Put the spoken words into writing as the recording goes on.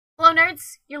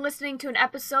nerds! You're listening to an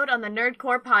episode on the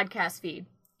Nerdcore podcast feed.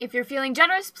 If you're feeling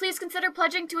generous, please consider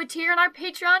pledging to a tier on our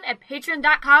Patreon at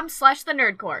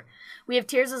patreon.com/thenerdcore. We have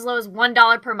tiers as low as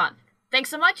 $1 per month. Thanks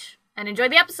so much, and enjoy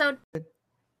the episode.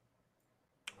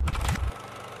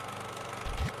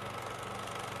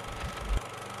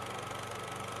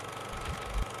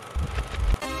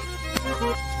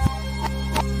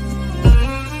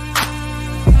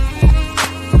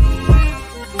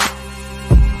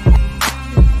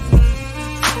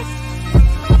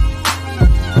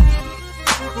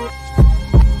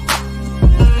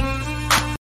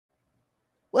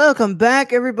 Welcome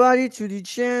back, everybody, to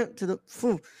the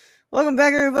Welcome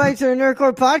back, everybody, to the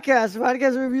Nerdcore podcast. The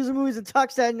podcast that reviews the movies and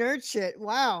talks that nerd shit.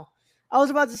 Wow, I was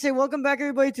about to say, welcome back,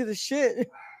 everybody, to the shit.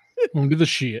 Welcome to the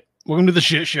shit. Welcome to the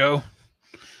shit show.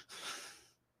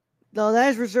 No, that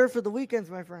is reserved for the weekends,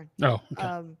 my friend. Oh,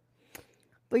 okay.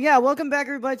 But yeah, welcome back,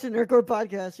 everybody, to the Nerdcore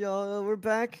podcast, y'all. We're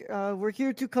back. We're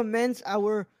here to commence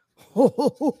our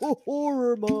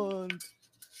horror month.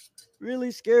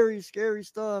 Really scary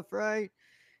stuff, right?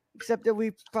 Except that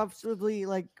we probably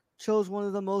chose one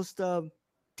of the most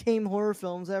tame horror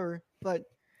films ever, but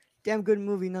damn good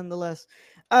movie nonetheless.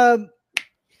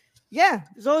 Yeah,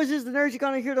 as always is the Nerds. You're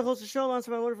gonna hear the host of the show,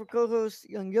 alongside my wonderful co-host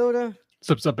Young Yoda.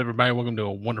 What's up, everybody? Welcome to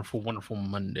a wonderful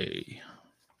Monday.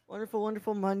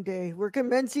 Wonderful Monday. We're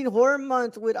commencing horror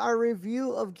month with our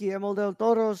review of Guillermo del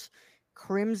Toro's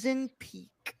Crimson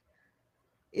Peak.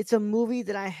 It's a movie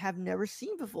that I have never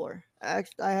seen before.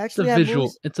 It's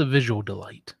a visual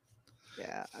delight.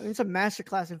 Yeah, I mean, it's a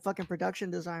masterclass in fucking production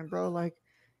design, bro.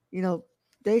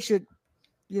 They should,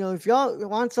 if y'all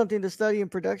want something to study in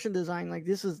production design,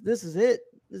 this is it.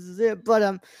 This is it.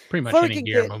 But pretty much any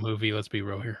Guillermo movie. Let's be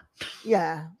real here.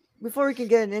 Yeah. Before we can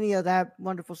get in any of that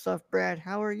wonderful stuff, Brad,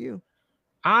 how are you?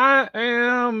 I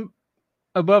am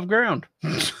above ground.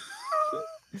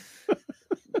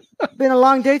 Been a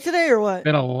long day today, or what?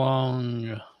 Been a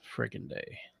long freaking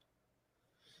day.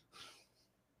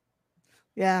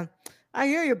 Yeah. I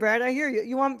hear you, Brad. I hear you.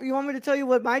 You want me to tell you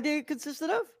what my day consisted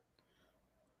of?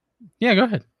 Yeah, go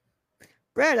ahead.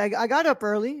 Brad, I got up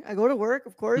early. I go to work,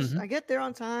 of course. Mm-hmm. I get there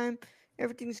on time.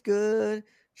 Everything's good.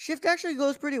 Shift actually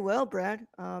goes pretty well, Brad.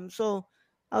 So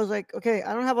I was like, okay,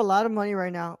 I don't have a lot of money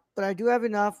right now, but I do have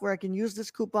enough where I can use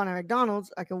this coupon at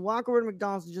McDonald's. I can walk over to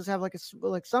McDonald's and just have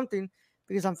something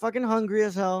because I'm fucking hungry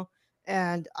as hell,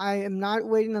 and I am not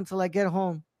waiting until I get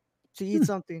home to eat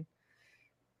something.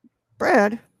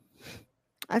 Brad,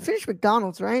 I finished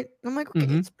McDonald's, right? I'm like, okay,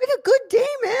 It's been a good day,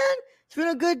 man. It's been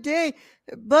a good day.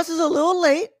 Bus is a little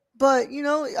late, but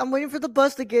I'm waiting for the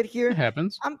bus to get here. It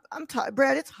happens. I'm tired,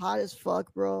 Brad. It's hot as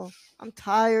fuck, bro. I'm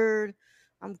tired.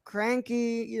 I'm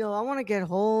cranky. I want to get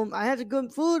home. I had some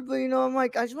good food, but I'm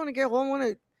like, I just want to get home.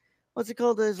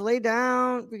 Is lay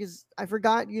down because I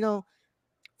forgot.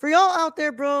 For y'all out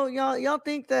there, bro, y'all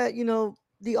think that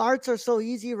the arts are so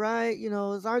easy, right?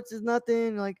 Arts is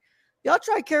nothing. Y'all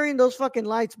try carrying those fucking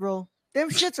lights, bro.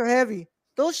 Them shits are heavy.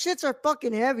 Those shits are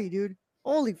fucking heavy, dude.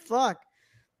 Holy fuck.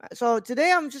 So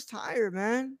today I'm just tired,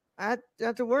 man. I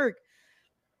have to work.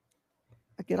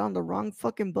 I get on the wrong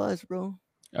fucking bus, bro.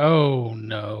 Oh,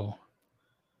 no.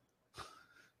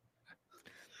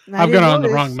 I've got on the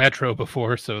wrong metro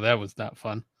before, so that was not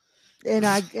fun. And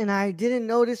I didn't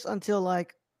notice until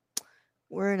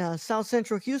we're in South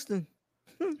Central Houston.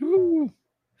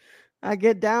 I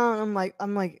get down. I'm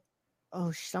like, oh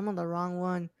shit, I'm on the wrong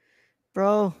one,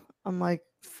 bro. I'm like,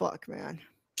 fuck, man.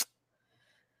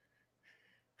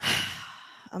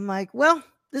 I'm like, well,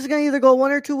 this is gonna either go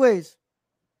one or two ways.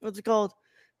 What's it called?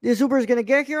 This Uber is gonna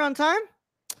get here on time,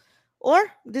 or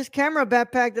this camera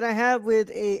backpack that I have with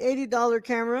a $80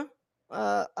 camera,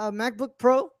 a MacBook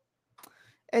Pro,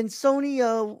 and Sony,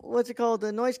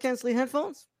 the noise canceling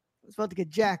headphones. It's about to get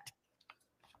jacked.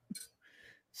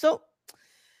 So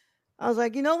I was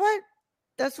like, you know what?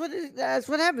 That's what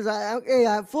happens.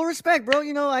 I full respect, bro.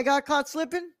 I got caught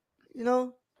slipping.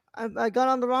 I got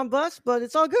on the wrong bus, but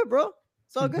it's all good, bro.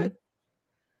 It's all good.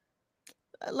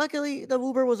 Luckily, the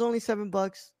Uber was only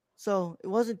 $7, so it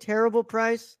wasn't terrible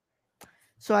price.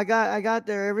 So I got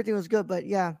there. Everything was good, but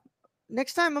yeah,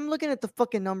 next time I'm looking at the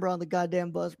fucking number on the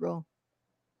goddamn bus, bro.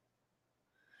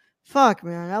 Fuck,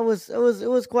 man, it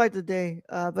was quite the day.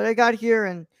 But I got here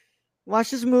and watched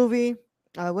this movie.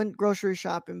 I went grocery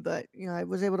shopping, but I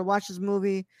was able to watch this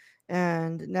movie,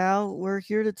 and now we're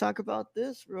here to talk about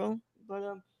this, bro.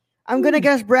 But I'm gonna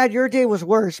guess, Brad, your day was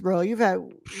worse, bro. You've had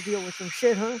to deal with some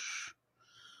shit, huh?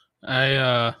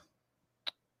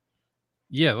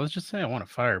 Yeah, let's just say I want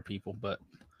to fire people, but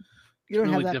you don't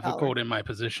it's really have that difficult power. In my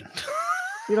position.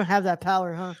 You don't have that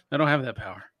power, huh? I don't have that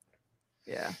power.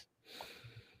 Yeah.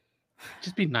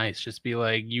 Just be nice. Just be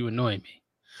like, you annoy me.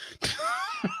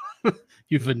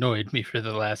 You've annoyed me for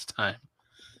the last time.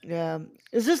 Yeah.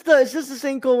 Is this the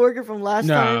same coworker from last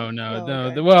time? No.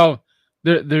 Okay. Well,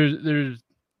 there's.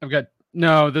 I've got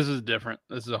no. This is different.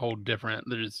 This is a whole different.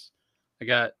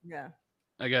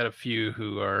 I got a few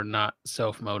who are not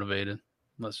self-motivated.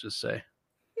 Let's just say.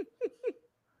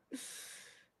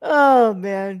 Oh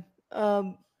man.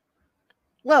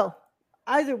 Well,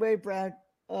 either way, Brad.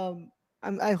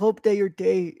 I hope that your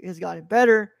day has gotten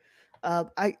better.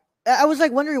 I was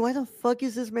like wondering why the fuck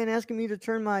is this man asking me to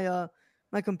turn my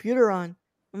computer on?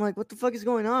 I'm like, what the fuck is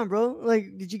going on, bro?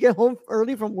 Like, did you get home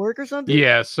early from work or something?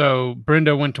 Yeah. So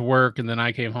Brenda went to work, and then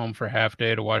I came home for half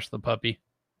day to watch the puppy.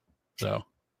 So.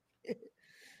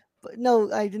 But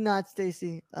no, I did not,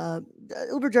 Stacy. The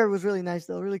Uber driver was really nice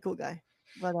though, really cool guy.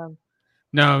 But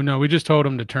No, we just told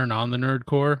him to turn on the nerd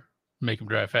core, make him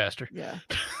drive faster. yeah,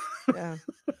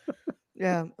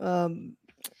 yeah.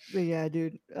 But yeah,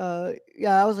 dude.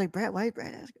 Yeah, I was like, Brad, why is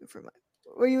Brad asking for my?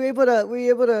 Were you able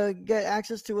to get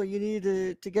access to what you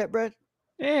needed to get, Brad?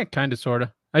 Kind of, sort of.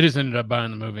 I just ended up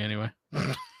buying the movie anyway.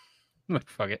 Like,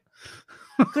 fuck it.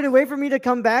 Couldn't wait for me to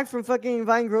come back from fucking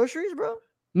buying groceries, bro.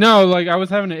 No, like I was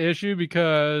having an issue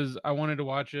because I wanted to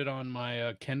watch it on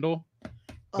my Kindle,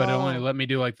 but it only let me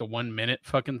do like the 1 minute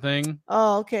fucking thing.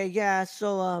 Oh, okay, yeah.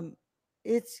 So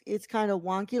it's kind of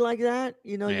wonky like that.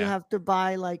 You know, you have to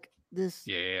buy like this.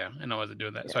 Yeah. And I wasn't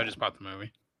doing that, so I just bought the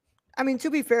movie. I mean, to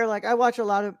be fair, like I watch a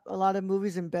lot of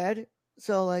movies in bed,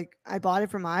 so like I bought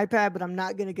it for my iPad, but I'm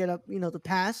not gonna get the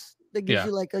pass that gives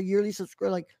you like a yearly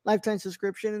like lifetime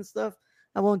subscription and stuff.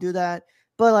 I won't do that.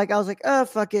 But like I was like, oh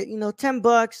fuck it,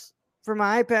 $10 for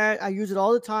my iPad. I use it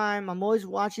all the time. I'm always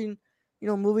watching,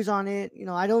 movies on it.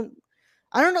 I don't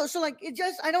know. So like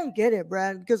I don't get it,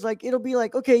 Brad, because like it'll be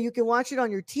like, okay, you can watch it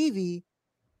on your TV,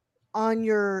 on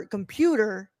your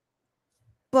computer,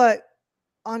 but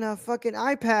on a fucking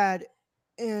iPad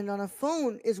and on a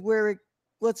phone is where it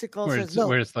what's it called Where says no.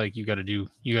 Where it's like you gotta do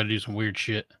some weird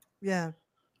shit. Yeah.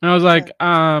 And I was like,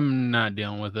 I'm not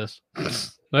dealing with this.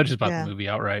 I just bought the movie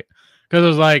outright because I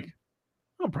was like,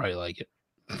 I'll probably like it.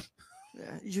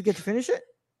 Yeah. Did you get to finish it?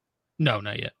 No,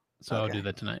 not yet. So I'll do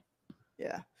that tonight.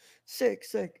 Yeah. Sick.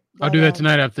 I'll do that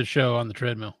tonight after the show on the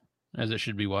treadmill, as it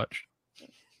should be watched.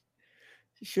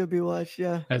 It should be watched,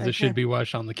 yeah. As it should be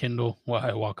watched on the Kindle while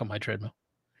I walk on my treadmill.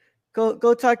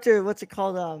 Go talk to what's it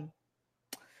called?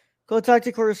 Go talk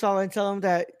to Kurosawa and tell him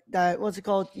that what's it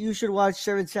called? You should watch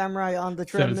Seven Samurai on the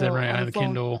treadmill. Seven Samurai on the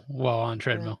Kindle while on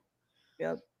treadmill.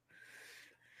 Yep.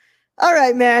 All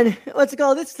right, man. What's it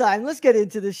called? It's time. Let's get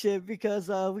into this shit because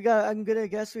I'm gonna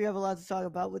guess we have a lot to talk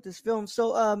about with this film.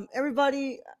 So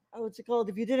everybody, what's it called?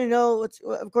 If you didn't know,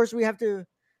 of course we have to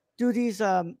do these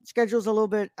schedules a little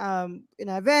bit in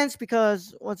advance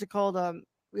because what's it called?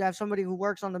 We have somebody who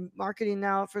works on the marketing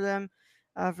now for them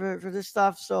for this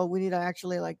stuff. So we need to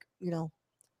actually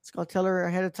it's called tell her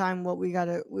ahead of time what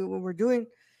what we're doing.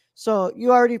 So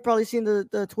you already probably seen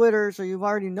the Twitter, so you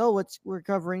already know what we're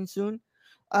covering soon.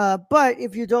 But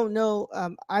if you don't know,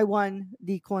 I won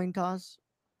the coin toss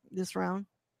this round.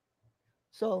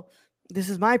 So this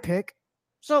is my pick.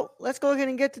 So let's go ahead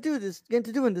and get to doing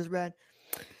this, Brad.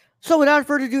 So without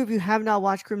further ado, if you have not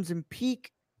watched Crimson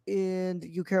Peak and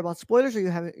you care about spoilers, or you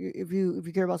haven't, if you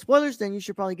care about spoilers, then you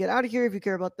should probably get out of here if you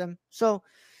care about them. So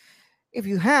if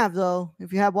you have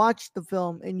watched the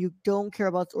film and you don't care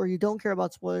about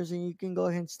spoilers, then you can go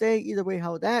ahead and stay. Either way,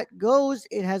 how that goes,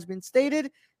 it has been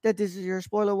stated that this is your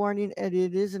spoiler warning and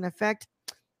it is in effect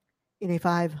in a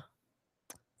 5,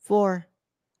 4,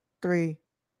 3,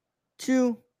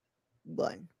 2,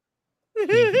 1.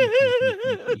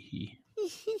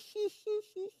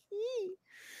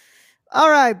 All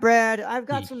right, Brad. I've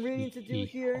got some reading to do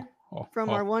here from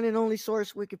our one and only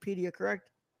source, Wikipedia, correct?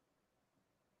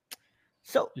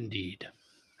 So, indeed.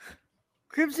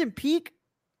 Crimson Peak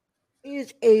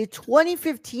is a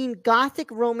 2015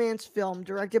 gothic romance film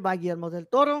directed by Guillermo del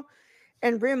Toro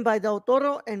and written by Del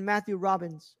Toro and Matthew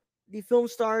Robbins. The film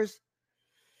stars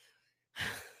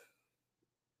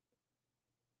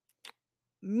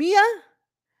Mia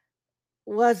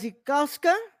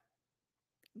Wasikowska,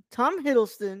 Tom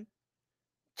Hiddleston,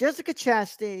 Jessica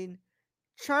Chastain,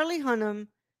 Charlie Hunnam,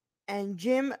 and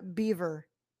Jim Beaver.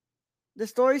 The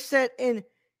story set in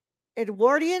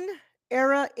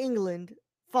Edwardian-era England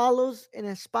follows an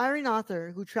aspiring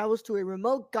author who travels to a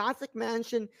remote Gothic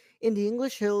mansion in the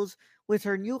English hills with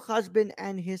her new husband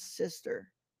and his sister.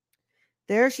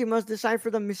 There, she must decipher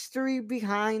the mystery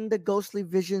behind the ghostly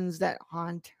visions that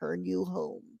haunt her new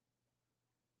home.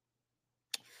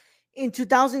 In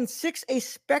 2006, a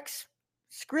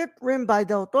script written by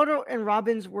Del Toro and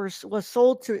Robbins was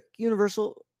sold to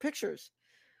Universal Pictures.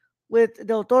 With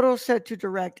Del Toro set to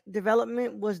direct,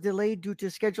 development was delayed due to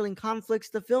scheduling conflicts.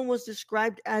 The film was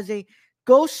described as a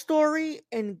ghost story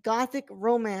and gothic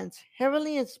romance,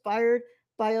 heavily inspired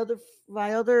by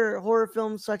other horror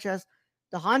films such as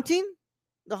The Haunting,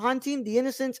 The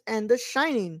Innocents, and The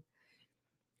Shining.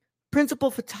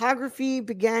 Principal photography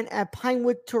began at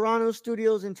Pinewood Toronto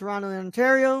Studios in Toronto,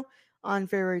 Ontario on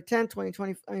February 10,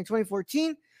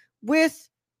 2014, with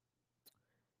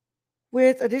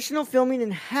additional filming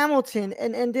in Hamilton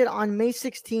and ended on May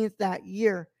 16th that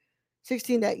year.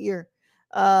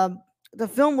 The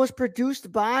film was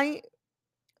produced by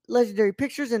Legendary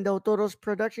Pictures and Del Toro's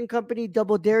production company,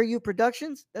 Double Dare You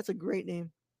Productions. That's a great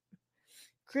name.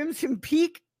 Crimson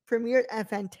Peak premiered at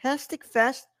Fantastic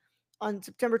Fest on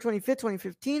September 25th,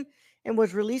 2015, and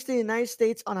was released in the United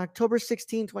States on October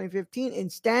 16, 2015, in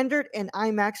standard and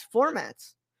IMAX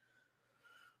formats.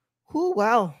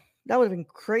 Wow. That would have been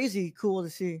crazy cool to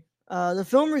see. The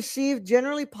film received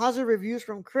generally positive reviews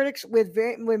from critics, with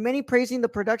many praising the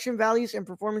production values and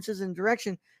performances and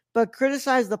direction, but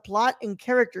criticized the plot and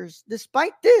characters.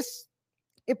 Despite this,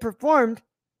 it performed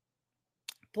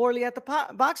poorly at the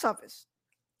box office,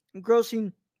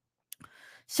 grossing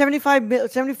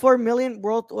 $74 million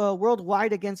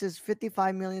worldwide against its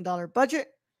 $55 million budget.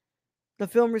 The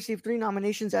film received 3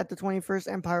 nominations at the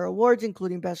 21st Empire Awards,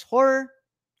 including Best Horror.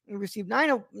 It received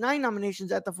 9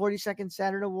 nominations at the 42nd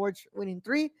Saturn Awards, winning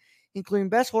 3, including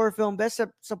Best Horror Film, Best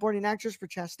Supporting Actress for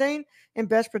Chastain, and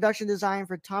Best Production Design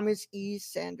for Thomas E.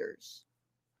 Sanders.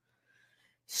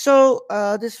 So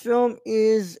this film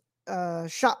is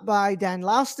shot by Dan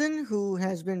Lauston, who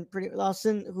has been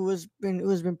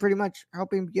pretty much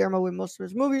helping Guillermo with most of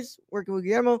his movies, working with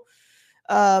Guillermo.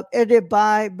 Edited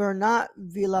by Bernat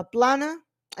Villaplana,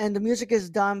 and the music is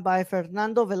done by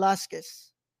Fernando Velázquez.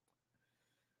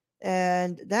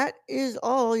 And that is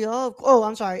all, y'all. Oh,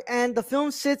 I'm sorry. And the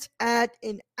film sits at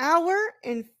 1 hour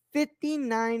and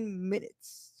 59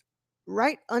 minutes.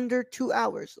 Right under 2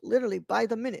 hours. Literally by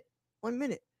the minute. 1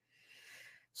 minute.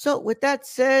 So with that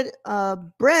said,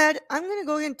 Brad, I'm going to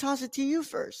go ahead and toss it to you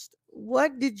first.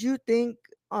 What did you think?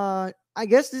 I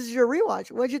guess this is your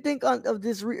rewatch. What did you think of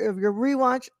your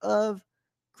rewatch of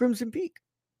Crimson Peak?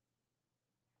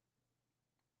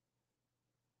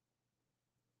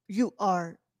 You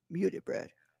are muted, Brad.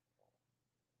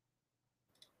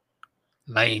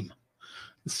 Lame.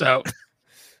 So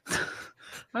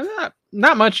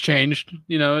not much changed.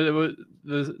 You know, it was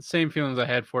the same feelings I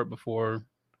had for it before.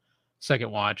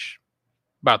 Second watch,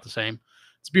 about the same.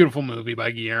 It's a beautiful movie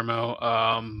by Guillermo.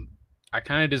 I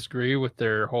kind of disagree with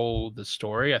the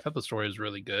story. I thought the story was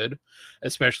really good,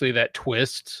 especially that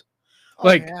twist.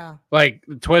 Like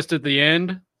the twist at the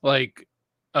end, like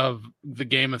of the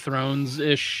Game of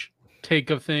Thrones-ish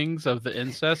take of things, of the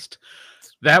incest.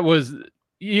 That was,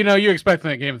 you expect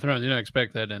that in Game of Thrones. You don't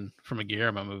expect that from a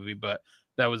Guillermo movie, but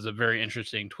that was a very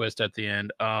interesting twist at the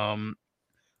end.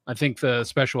 I think the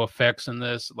special effects in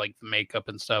this, like the makeup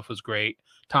and stuff, was great.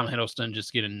 Tom Hiddleston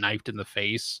just getting knifed in the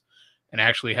face and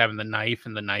actually having the knife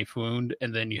and the knife wound,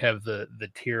 and then you have the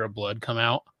tear of blood come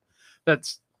out.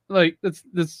 That's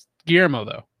Guillermo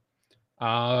though.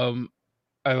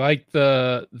 I like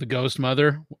the Ghost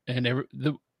Mother, and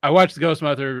I watched the Ghost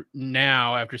Mother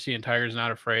now after seeing Tiger's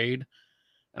Not Afraid,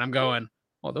 and I'm going,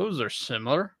 well, those are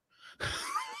similar.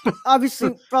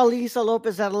 Obviously, probably Lisa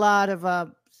Lopez had a lot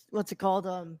of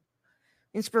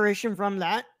inspiration from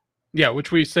that. Yeah,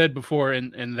 which we said before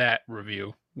in that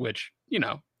review, which,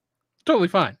 totally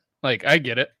fine. Like, I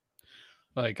get it.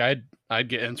 Like, I'd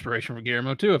get inspiration from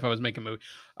Guillermo too if I was making a movie.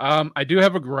 I do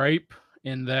have a gripe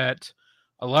in that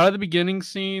a lot of the beginning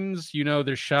scenes,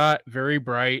 they're shot very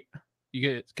bright. You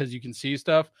get, because you can see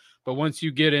stuff, but once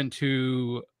you get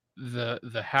into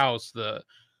the house, the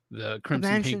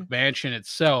Crimson Peak mansion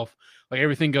itself, like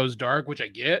everything goes dark, which I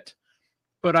get.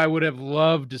 But I would have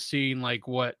loved to see like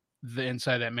what the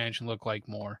inside of that mansion looked like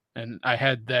more. And I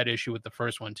had that issue with the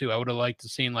first one too. I would have liked to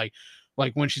seen like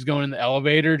when she's going in the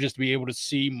elevator, just to be able to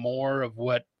see more of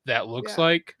what that looks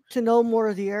like. To know more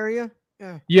of the area.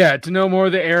 Yeah, to know more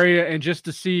of the area, and just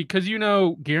to see, because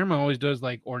Guillermo always does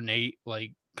like ornate,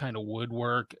 like kind of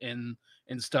woodwork and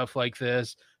stuff like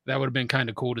this. That would have been kind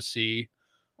of cool to see.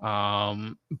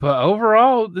 But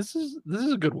overall, this is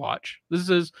a good watch.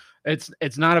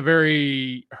 It's not a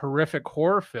very horrific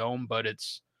horror film, but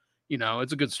it's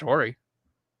a good story.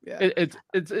 Yeah,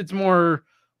 it's more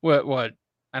what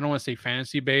I don't want to say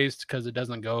fantasy based, because it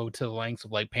doesn't go to the lengths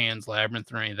of like Pan's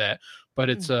Labyrinth or any of that, but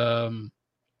it's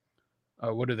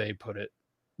what do they put it?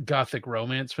 Gothic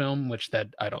romance film, which that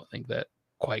I don't think that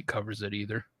quite covers it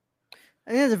either.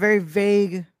 I think it's a very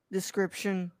vague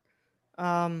description.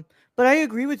 Um, but I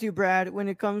agree with you, Brad, when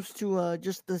it comes to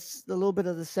just this the little bit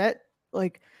of the set.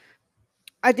 Like,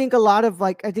 I think a lot of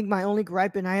like I think my only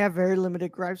gripe, and I have very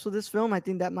limited gripes with this film. I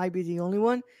think that might be the only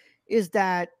one, is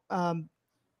that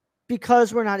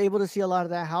because we're not able to see a lot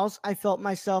of that house, I felt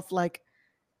myself like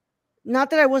not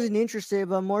that I wasn't interested,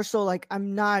 but more so like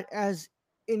I'm not as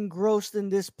engrossed in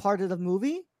this part of the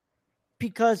movie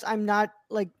because I'm not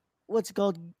like what's it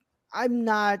called. I'm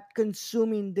not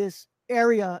consuming this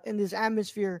area and this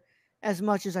atmosphere as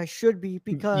much as I should be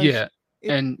because Yeah, it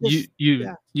and you just you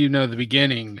yeah. you know the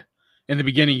beginning. In the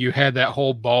beginning, you had that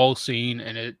whole ball scene,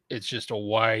 and it's just a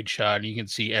wide shot, and you can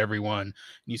see everyone.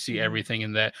 You see Mhm. everything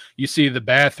in that. You see the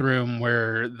bathroom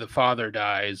where the father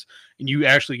dies, and you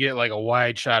actually get like a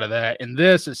wide shot of that. In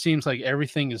this, it seems like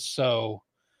everything is so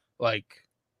like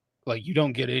you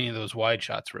don't get any of those wide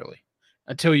shots really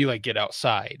until you like get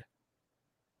outside.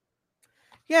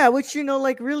 Yeah, which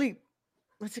like really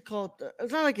what's it called?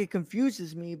 It's not like it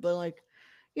confuses me, but like,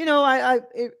 it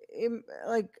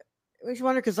like it makes you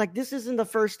wonder because like this isn't the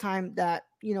first time that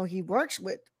he works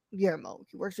with Guillermo.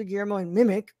 He works with Guillermo in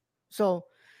Mimic, so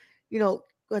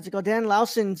what's it called? Dan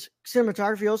Lauson's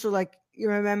cinematography also like you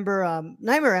remember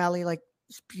Nightmare Alley, like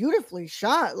it's beautifully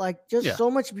shot, like just Yeah, so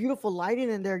much beautiful lighting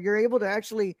in there. You're able to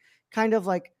actually kind of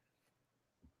like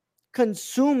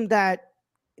consume that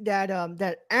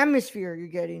atmosphere you're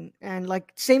getting, and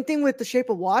like same thing with The Shape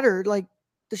of Water. Like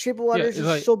The Shape of Water yeah, is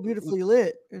just so beautifully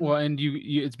lit. And well, and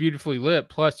you it's beautifully lit.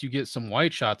 Plus, you get some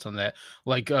white shots on that,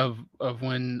 like of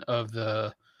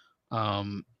the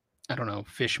um, I don't know,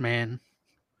 fish man.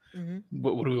 mhm.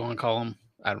 What do we want to call him?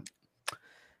 I don't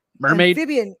mermaid,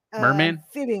 Amphibian, merman,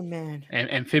 amphibian man.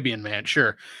 and amphibian man.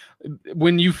 Sure.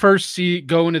 When you first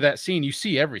go into that scene, you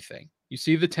see everything. You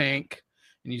see the tank,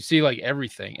 and you see like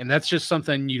everything, and that's just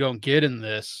something you don't get in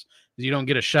this. You don't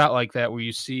get a shot like that where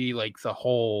you see like the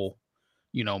whole,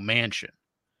 mansion.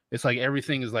 It's like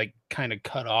everything is like kind of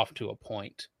cut off to a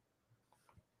point.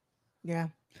 Yeah.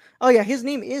 Oh yeah, his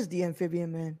name is the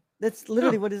Amphibian Man. That's Oh,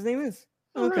 literally what his name is.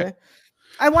 all right. Okay.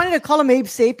 I wanted to call him Abe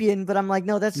Sapien, but I'm like,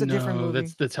 no, that's a different No,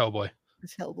 movie. that's Hellboy.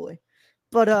 It's Hellboy.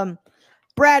 But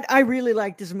Brad, I really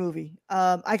like this movie.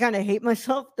 I kind of hate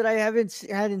myself that I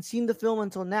hadn't seen the film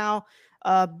until now.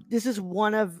 This is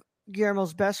one of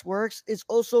Guillermo's best works. It's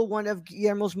also one of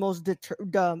Guillermo's most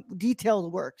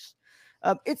detailed works.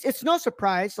 It's no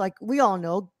surprise, like we all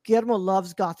know, Guillermo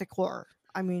loves gothic horror.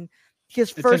 I mean, his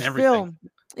It's in first everything. film,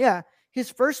 yeah, his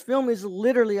first film is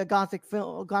literally a gothic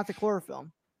film, a gothic horror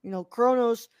film.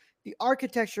 Kronos, the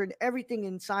architecture and everything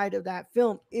inside of that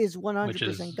film is which 100%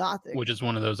 is gothic. which is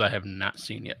one of those I have not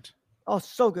seen yet. Oh,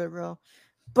 so good, bro.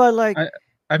 But like,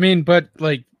 I mean, but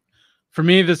like for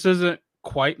me, this isn't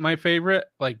quite my favorite.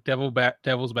 Like Devil's yeah,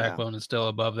 Backbone is still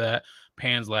above that.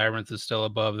 Pan's Labyrinth is still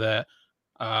above that.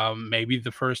 Maybe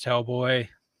the first Hellboy,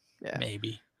 yeah.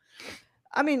 maybe.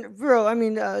 I mean, bro. I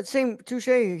mean, same touche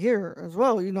here as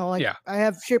well. Like Yeah, I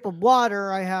have Shape of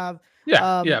Water. I have,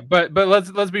 yeah. But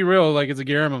let's be real. Like it's a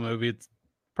Guillermo movie. It's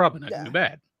probably not gonna be yeah,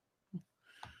 bad.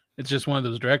 It's just one of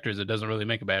those directors that doesn't really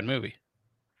make a bad movie.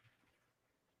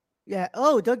 yeah.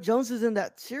 Oh, Doug Jones is in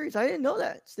that series. I didn't know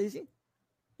that, Stacey.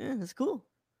 Yeah, that's cool.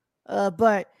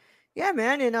 But yeah,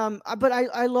 man, and but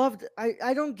I loved.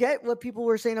 I don't get what people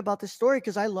were saying about the story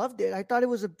because I loved it. I thought it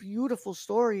was a beautiful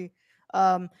story.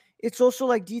 Um, it's also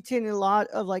like detailing a lot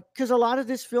of like because a lot of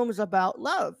this film is about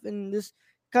love, and this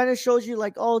kind of shows you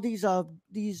like all of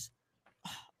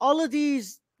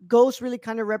these ghosts really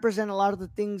kind of represent a lot of the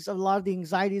things, a lot of the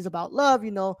anxieties about love.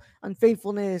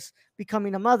 Unfaithfulness,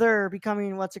 becoming a mother,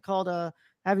 becoming what's it called,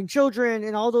 having children,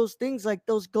 and all those things. Like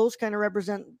those ghosts kind of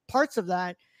represent parts of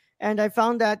that, and I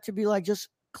found that to be like just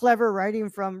clever writing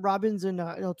from Robbins and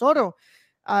El Toro.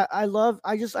 I love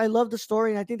the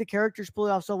story, and I think the characters pull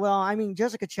it off so well. I mean,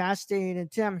 Jessica Chastain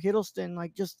and Tim Hiddleston,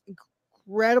 like just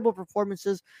incredible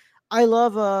performances. I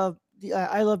love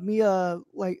Mia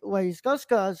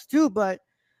Wasikowska too, but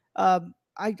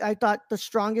I thought the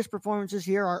strongest performances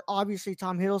here are obviously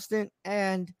Tom Hiddleston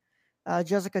and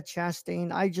Jessica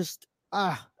Chastain.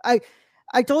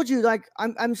 I told you like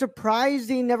I'm surprised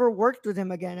they never worked with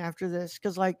him again after this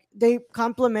because like they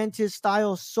complement his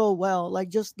style so well. Like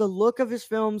just the look of his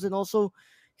films and also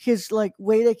his like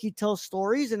way that he tells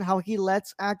stories and how he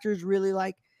lets actors really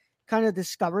like kind of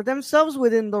discover themselves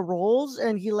within the roles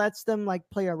and he lets them like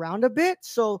play around a bit.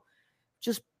 So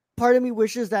just part of me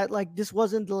wishes that like this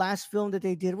wasn't the last film that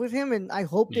they did with him and I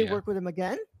hope they Yeah, work with him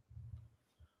again.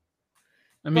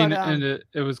 I But mean, and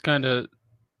it was kind of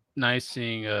nice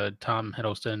seeing Tom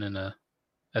Hiddleston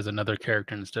as another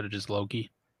character instead of just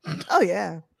Loki. oh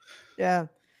yeah. Yeah.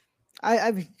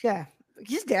 I yeah.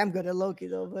 He's damn good at Loki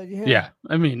though, but Yeah,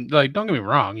 I mean, like, don't get me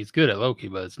wrong, he's good at Loki,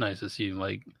 but it's nice to see him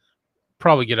like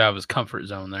probably get out of his comfort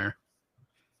zone there.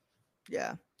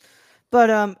 Yeah. But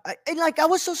I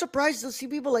was so surprised to see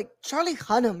people like Charlie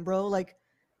Hunnam, bro. Like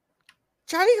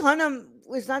Charlie Hunnam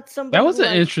was not That somebody was who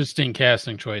an interesting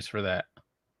casting choice for that.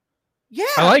 yeah,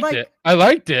 I liked like it. I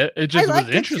liked it. It I just was liked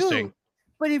it interesting. too.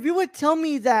 But if you would tell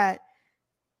me that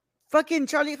fucking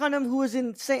Charlie Hunnam, who was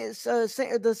in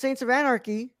the Saints of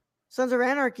Anarchy, Sons of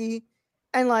Anarchy,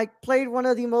 and like played one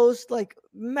of the most like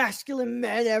masculine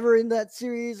men ever in that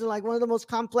series, and like one of the most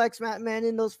complex men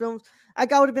in those films, I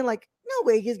would have been like, no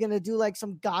way he's gonna do like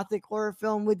some gothic horror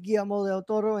film with Guillermo del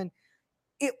Toro, and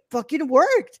it fucking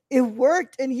worked. It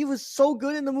worked, and he was so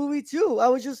good in the movie too.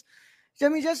 Just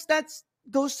that's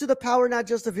goes to the power not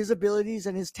just of his abilities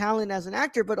and his talent as an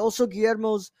actor, but also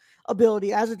Guillermo's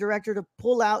ability as a director to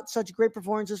pull out such great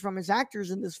performances from his actors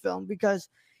in this film. Because,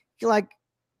 like,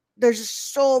 there's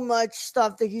just so much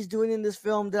stuff that he's doing in this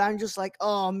film that I'm just like,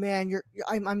 oh man,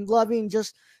 I'm loving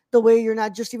just the way you're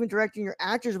not just even directing your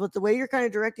actors, but the way you're kind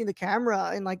of directing the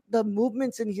camera, and like the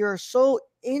movements in here are so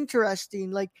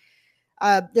interesting. Like,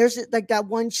 there's like that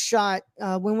one shot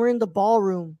when we're in the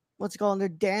ballroom, what's it called, and they're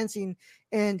dancing,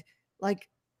 and like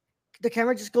the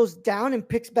camera just goes down and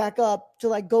picks back up to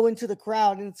like go into the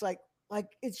crowd, and it's like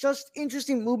it's just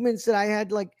interesting movements that I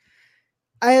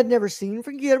had never seen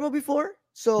from Guillermo before.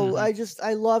 So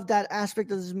I love that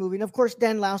aspect of this movie. And of course,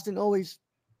 Dan Louston always,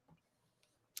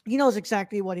 he knows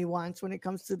exactly what he wants when it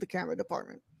comes to the camera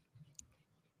department.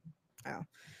 Yeah.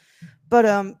 But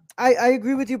I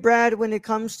agree with you, Brad, when it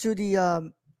comes to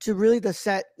the to really the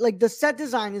set. Like the set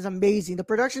design is amazing. The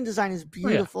production design is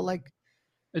beautiful. Like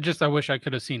I wish I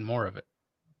could have seen more of it.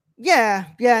 yeah,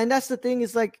 and that's the thing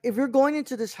is like if you're going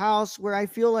into this house where I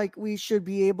feel like we should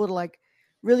be able to like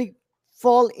really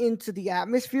fall into the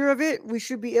atmosphere of it, we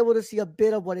should be able to see a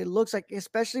bit of what it looks like,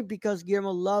 especially because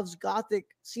Guillermo loves gothic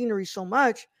scenery so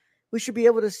much. We should be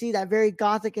able to see that very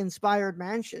gothic inspired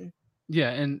mansion.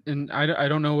 Yeah, and I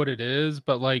don't know what it is,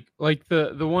 but like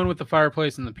the one with the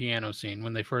fireplace and the piano scene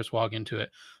when they first walk into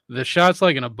it, the shot's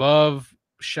like an above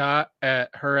shot at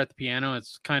her at the piano.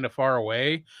 It's kind of far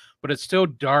away, but it's still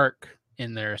dark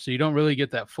in there, so you don't really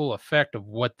get that full effect of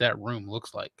what that room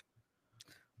looks like.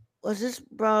 Was this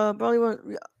probably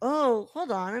one? Oh,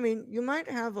 hold on. I mean, you might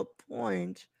have a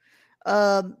point.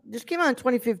 This came out in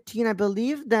 2015. I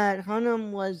believe that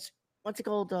Hunnam was what's it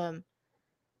called?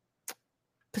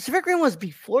 Pacific Rim was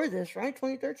before this, right?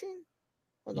 2013.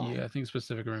 Hold on. Yeah, I think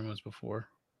Pacific Rim was before.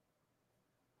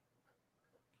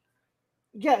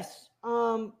 Yes.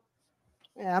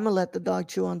 Yeah, I'm gonna let the dog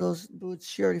chew on those boots.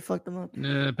 She already fucked them up.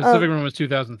 Pacific Rim was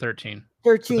 2013.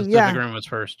 13. Pacific Yeah. Rim was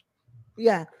first.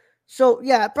 Yeah. So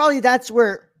yeah, probably that's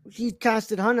where he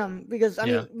casted Hunnam because I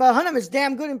mean, but Hunnam is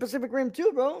damn good in Pacific Rim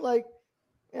too, bro. Like,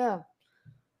 yeah.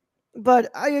 But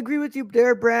I agree with you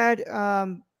there, Brad.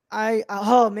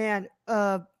 Oh man,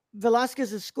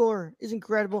 Velasquez's score is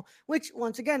incredible. Which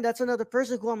once again, that's another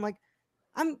person who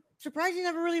I'm surprised he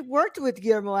never really worked with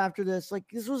Guillermo after this. Like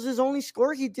this was his only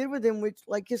score he did with him, which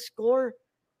like his score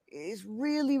is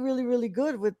really, really, really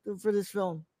good for this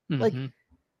film. Like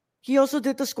he also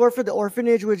did the score for The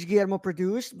Orphanage, which Guillermo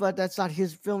produced, but that's not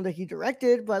his film that he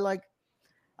directed. But like,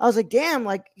 I was like, damn,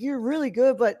 like you're really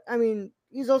good. But I mean,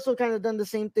 he's also kind of done the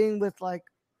same thing with like,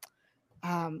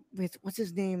 with what's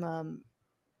his name,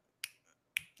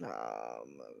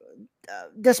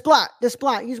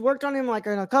 Desplat. He's worked on him like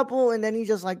in a couple, and then he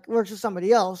just like works with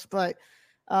somebody else. But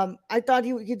I thought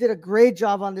he did a great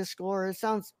job on this score. It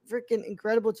sounds freaking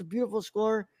incredible. It's a beautiful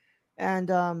score, and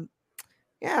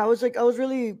yeah, I was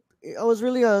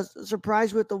really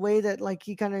surprised with the way that like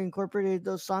he kind of incorporated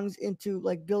those songs into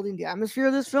like building the atmosphere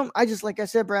of this film. Like I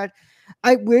said, Brad,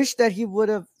 I wish that he would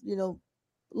have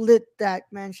lit that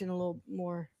mansion a little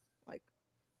more. Like,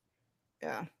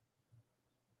 yeah.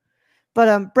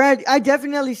 But Brad, I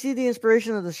definitely see the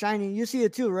inspiration of The Shining. You see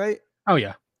it too, right? Oh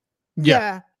yeah.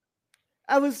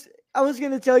 I was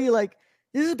gonna tell you like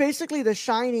this is basically The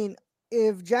Shining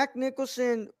if Jack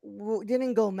Nicholson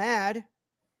didn't go mad.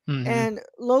 And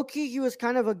low-key, he was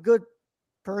kind of a good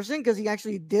person because he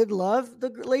actually did love the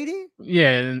lady.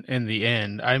 Yeah, in the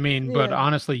end. I mean, but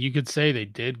honestly, you could say they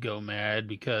did go mad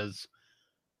because,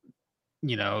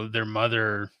 their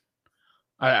mother,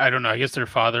 I don't know, I guess their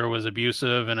father was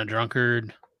abusive and a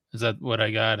drunkard. Is that what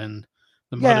I got? And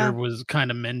the mother was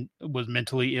kind of was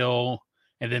mentally ill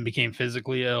and then became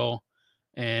physically ill.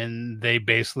 And they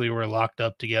basically were locked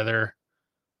up together.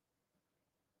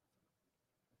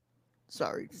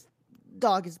 Sorry, this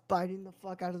dog is biting the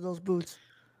fuck out of those boots.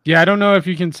 Yeah, I don't know if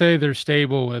you can say they're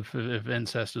stable if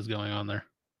incest is going on there.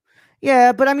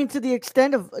 Yeah, but I mean, to the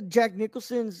extent of Jack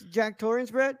Nicholson's Jack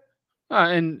Torrance, Brett.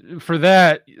 And for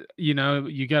that, you know,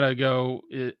 you gotta go.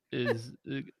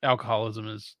 Alcoholism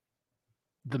is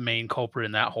the main culprit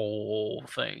in that whole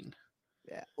thing.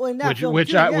 Yeah, well, in that Which film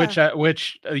which too. I Yeah,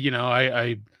 which you know,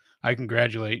 I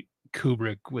congratulate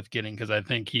Kubrick with getting, because I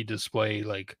think he displayed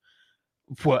like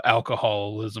what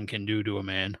alcoholism can do to a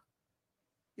man.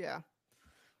 yeah.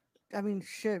 I mean,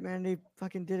 shit, man, they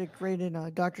fucking did it great in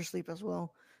Doctor Sleep as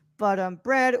well. But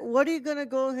Brad, what are you gonna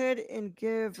go ahead and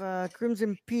give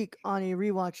Crimson Peak on a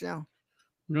rewatch now?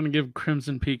 I'm gonna give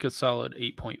Crimson Peak a solid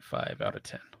 8.5 out of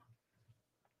 10.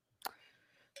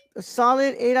 A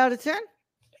solid 8 out of 10.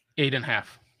 8.5.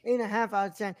 8.5 out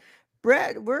of 10.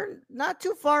 Brad, we're not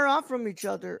too far off from each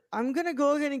other. I'm gonna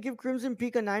go ahead and give Crimson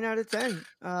Peak a 9 out of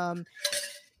 10.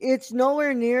 It's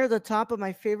nowhere near the top of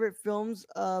my favorite films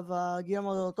of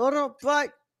Guillermo del Toro,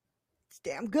 but it's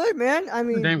damn good, man. I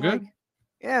mean, Damn like, good.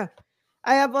 yeah.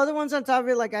 I have other ones on top of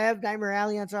it, like I have Nightmare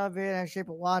Alley on top of it, I have Shape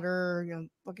of Water,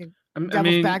 fucking I Devil's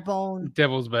mean, Backbone.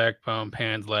 Devil's Backbone,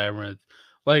 Pan's Labyrinth.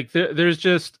 Like there's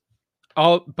just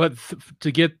all, but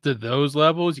to get to those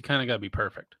levels, you kind of got to be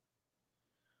perfect.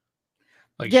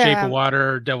 Like Shape of Yeah,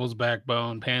 Water, Devil's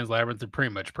Backbone, Pan's Labyrinth, they're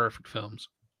pretty much perfect films.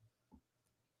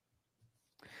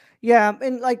 yeah,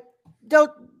 and like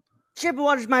Shape of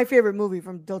Water is my favorite movie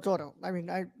from Del Toro. I mean,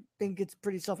 I think it's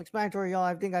pretty self-explanatory, y'all.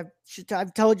 I think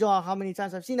I've told y'all how many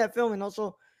times I've seen that film, and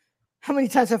also how many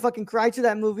times I fucking cried to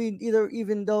that movie.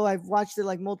 Even though I've watched it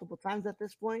like multiple times at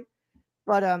this point,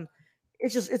 but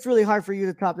it's really hard for you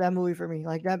to top that movie for me.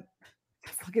 Like that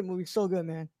fucking movie's so good,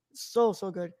 man. So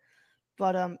good.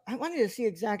 But I wanted to see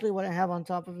exactly what I have on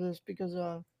top of this because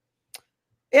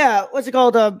yeah, what's it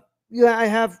called? Yeah, I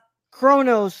have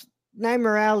Chronos,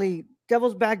 Nightmare Alley,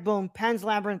 Devil's Backbone, Pan's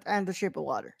Labyrinth, and The Shape of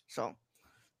Water. So,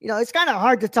 it's kind of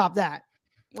hard to top that.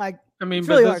 Like, I mean, it's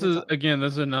but really this hard to is top. again,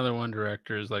 this is another one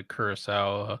director is like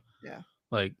Kurosawa. Yeah.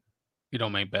 Like, you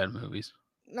don't make bad movies.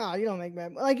 No, you don't make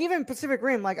bad. Like even Pacific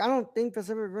Rim. Like I don't think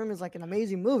Pacific Rim is like an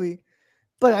amazing movie,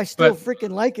 but I still But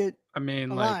freaking like it I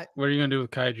mean, a like, lot. what are you gonna do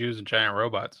with kaijus and giant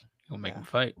robots? You'll make Yeah. them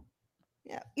fight.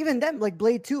 Yeah. Even then, like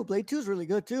Blade 2. Blade 2 is really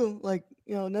good too. Like,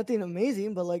 nothing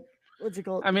amazing, but like what's it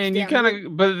called? I It's mean, you damn kind good.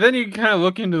 of, but then you kind of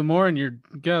look into more, and you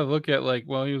gotta look at like,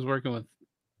 well, he was working with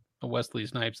a Wesley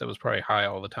Snipes that was probably high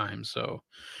all the time, so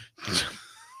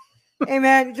Hey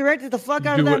man, you directed the fuck you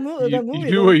out of do that what movie. That you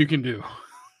movie do what though. you can do.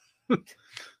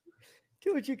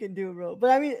 Do what you can do, bro.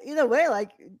 But I mean, either way, like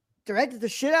directed the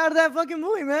shit out of that fucking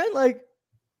movie, man. Like,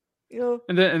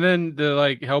 And then the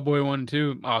like Hellboy 1 and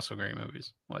 2, also great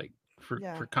movies. Like for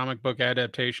yeah. comic book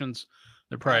adaptations,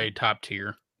 they're probably top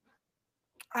tier.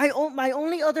 My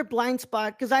only other blind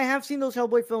spot, because I have seen those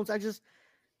Hellboy films, I just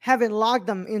haven't logged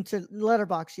them into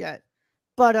Letterboxd yet.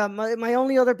 But my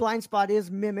only other blind spot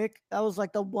is Mimic. That was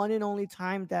like the one and only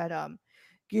time that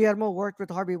Guillermo worked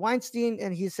with Harvey Weinstein,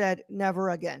 and he said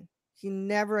never again. He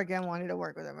never again wanted to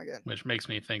work with him again. Which makes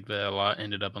me think that a lot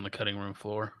ended up on the cutting room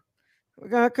floor. We're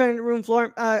gonna cut room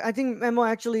floor. I think Memo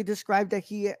actually described that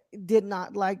he did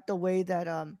not like the way that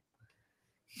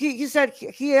he said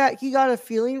he got a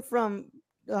feeling from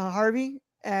Harvey,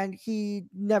 and he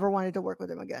never wanted to work with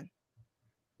him again.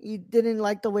 He didn't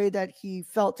like the way that he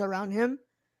felt around him,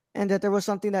 and that there was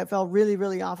something that felt really,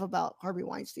 really off about Harvey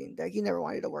Weinstein, that he never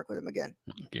wanted to work with him again.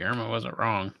 Guillermo wasn't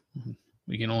wrong.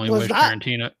 We can only Was wish not.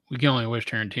 Tarantino. We can only wish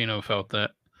Tarantino felt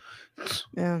that.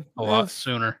 Yeah, a lot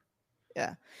sooner.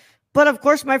 Yeah. But of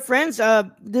course, my friends,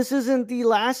 this isn't the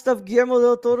last of Guillermo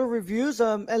del Toro reviews.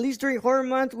 At least during Horror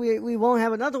Month, we won't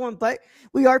have another one, but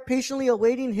we are patiently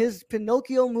awaiting his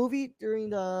Pinocchio movie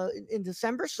in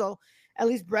December. So at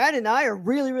least Brad and I are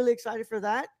really, really excited for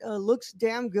that. Looks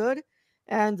damn good.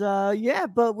 And yeah,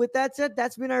 but with that said,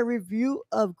 that's been our review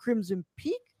of Crimson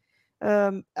Peak.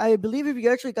 I believe if you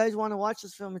actually guys want to watch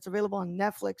this film, it's available on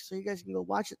Netflix, so you guys can go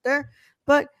watch it there.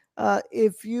 But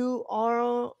if you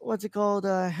are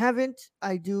haven't,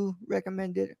 I do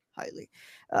recommend it highly.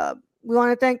 We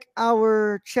want to thank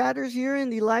our chatters here in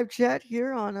the live chat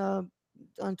here on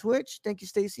Twitch. Thank you,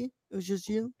 Stacy. It was just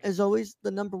you, as always, the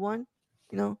number one.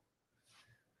 It's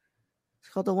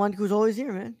called the one who's always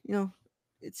here, man.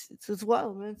 It's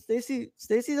wild, man. Stacy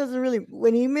doesn't really,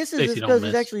 when he misses, Stacey it's don't because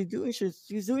he's miss. actually doing shit.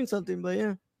 He's doing something, but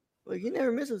yeah, like he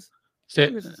never misses.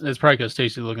 It's probably because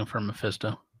Stacy's looking for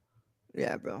Mephisto.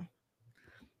 Yeah, bro.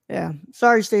 Yeah,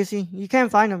 sorry, Stacy. You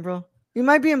can't find him, bro. He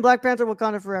might be in Black Panther: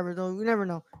 Wakanda Forever, though. We never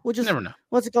know. We'll just never know.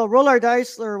 What's it called? Roll our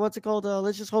dice, or what's it called?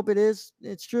 Let's just hope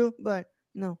it's true. But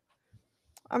no,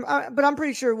 I'm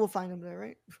pretty sure we'll find him there,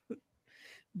 right?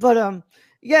 But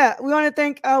yeah, we want to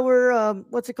thank our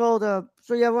what's it called?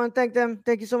 So yeah, I want to thank them.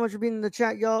 Thank you so much for being in the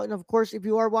chat, y'all. And of course, if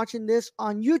you are watching this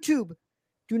on YouTube,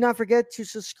 do not forget to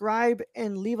subscribe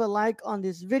and leave a like on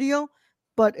this video.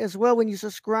 But as well, when you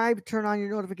subscribe, turn on your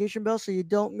notification bell so you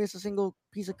don't miss a single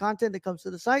piece of content that comes to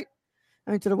the site.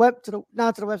 I mean, to the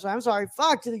not to the website. I'm sorry,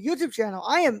 fuck, to the YouTube channel.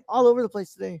 I am all over the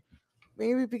place today.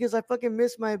 Maybe because I fucking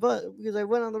missed my bus because I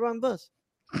went on the wrong bus.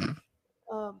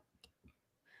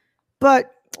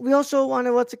 But we also want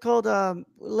to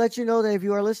let you know that if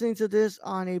you are listening to this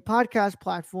on a podcast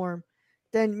platform,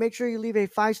 then make sure you leave a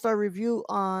 5-star review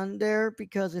on there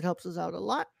because it helps us out a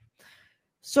lot.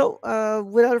 So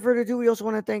without further ado, we also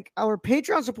want to thank our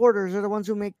Patreon supporters. They're the ones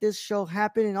who make this show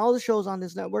happen and all the shows on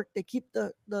this network. They keep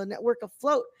the network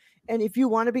afloat. And if you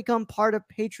want to become part of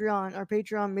our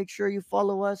Patreon, make sure you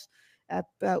follow us.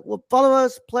 Follow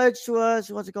us, pledge to us.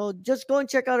 What's it called? Just go and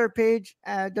check out our page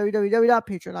at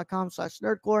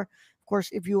www.patreon.com/nerdcore. Of course,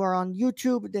 if you are on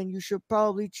YouTube, then you should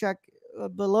probably check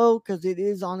below because it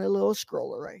is on a little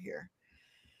scroller right here.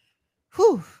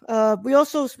 Whew. We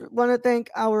also want to thank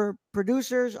our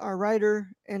producers, our writer,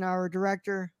 and our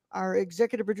director. Our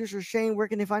executive producer, Shane. Where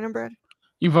can they find him, Brad?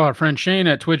 You can follow our friend Shane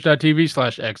at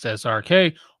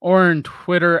twitch.tv/XSRK or on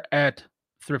Twitter at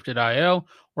thriftedil,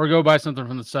 or go buy something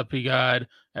from the Suppy Guide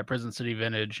at Prison City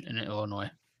Vintage in Illinois.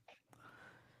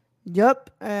 Yep.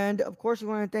 And of course, we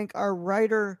want to thank our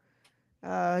writer,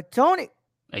 Tony.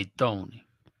 Hey, Tony.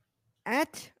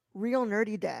 At Real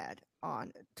Nerdy Dad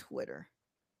on Twitter.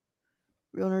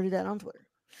 Real Nerdy Dad on Twitter.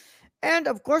 And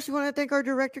of course, we want to thank our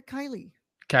director, Kylie.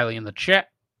 Kylie in the chat.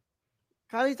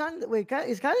 Kylie's on. Wait,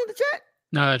 is Kylie in the chat?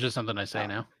 No, that's just something I say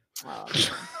now. Oh,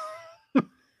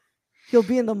 he'll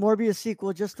be in the Morbius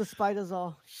sequel just to spite us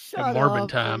all. Shut Morbid up,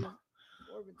 time. baby.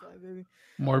 Morbid time, baby.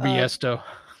 Morbiesto.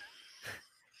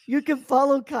 You can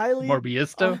follow Kylie.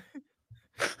 Morbiesto?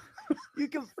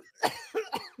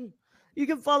 You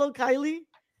can follow Kylie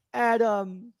at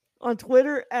on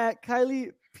Twitter at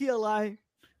Kylie PLI.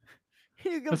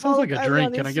 That sounds like a Kylie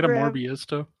drink. Can I get a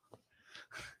Morbiesto?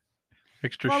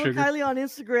 Extra follow sugar. Kylie on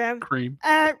Instagram Cream.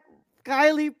 at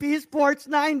Kylie P Sports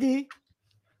 90.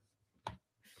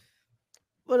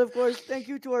 But of course, thank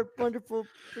you to our wonderful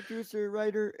producer,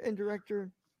 writer, and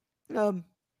director.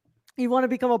 You want to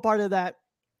become a part of that?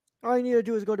 All you need to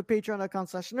do is go to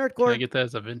patreon.com/nerdcore. Can I get that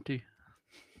as a venti?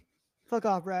 Fuck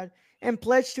off, Brad. And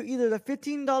pledge to either the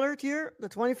 $15 tier, the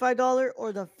 $25,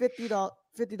 or the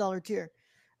 $50 tier.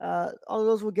 All of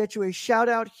those will get you a shout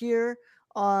out here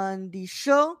on the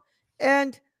show.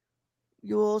 And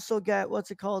you'll also get,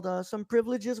 some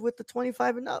privileges with the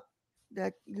 25 and up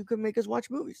that you can make us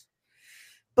watch movies.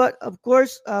 But of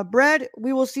course, Brad,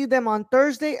 we will see them on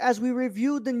Thursday as we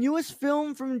review the newest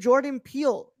film from Jordan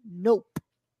Peele, Nope.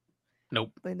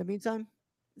 But in the meantime,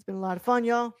 it's been a lot of fun,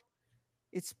 y'all.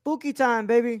 It's spooky time,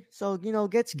 baby. So,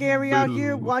 get scary out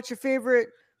here. Watch your favorite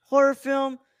horror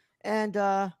film. And,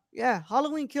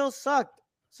 Halloween Kills sucked.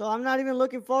 So I'm not even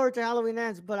looking forward to Halloween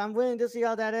Ends, but I'm willing to see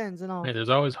how that ends and all. Hey, there's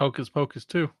always Hocus Pocus,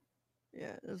 too.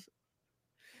 Yeah.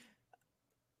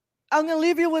 I'm going to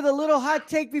leave you with a little hot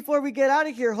take before we get out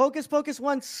of here. Hocus Pocus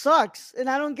 1 sucks, and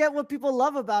I don't get what people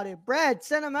love about it. Brad,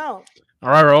 send them out. All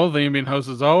right, Raul, thank you for being host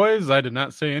as always. I did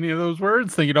not say any of those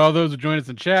words. Thank you to all those who joined us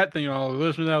in chat. Thank you to all the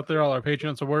listeners out there, all our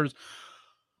Patreon supporters.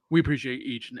 We appreciate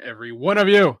each and every one of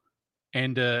you.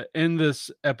 And in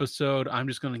this episode, I'm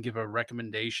just going to give a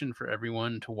recommendation for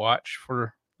everyone to watch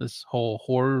for this whole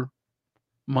horror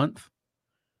month.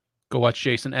 Go watch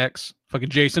Jason X. Fucking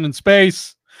Jason in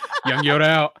space. Young Yoda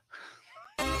out.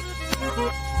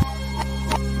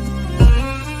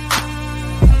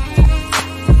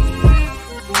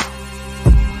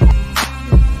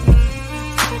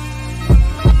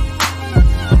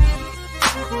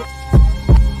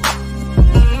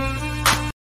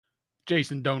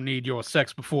 Jason don't need your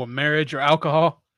sex before marriage or alcohol.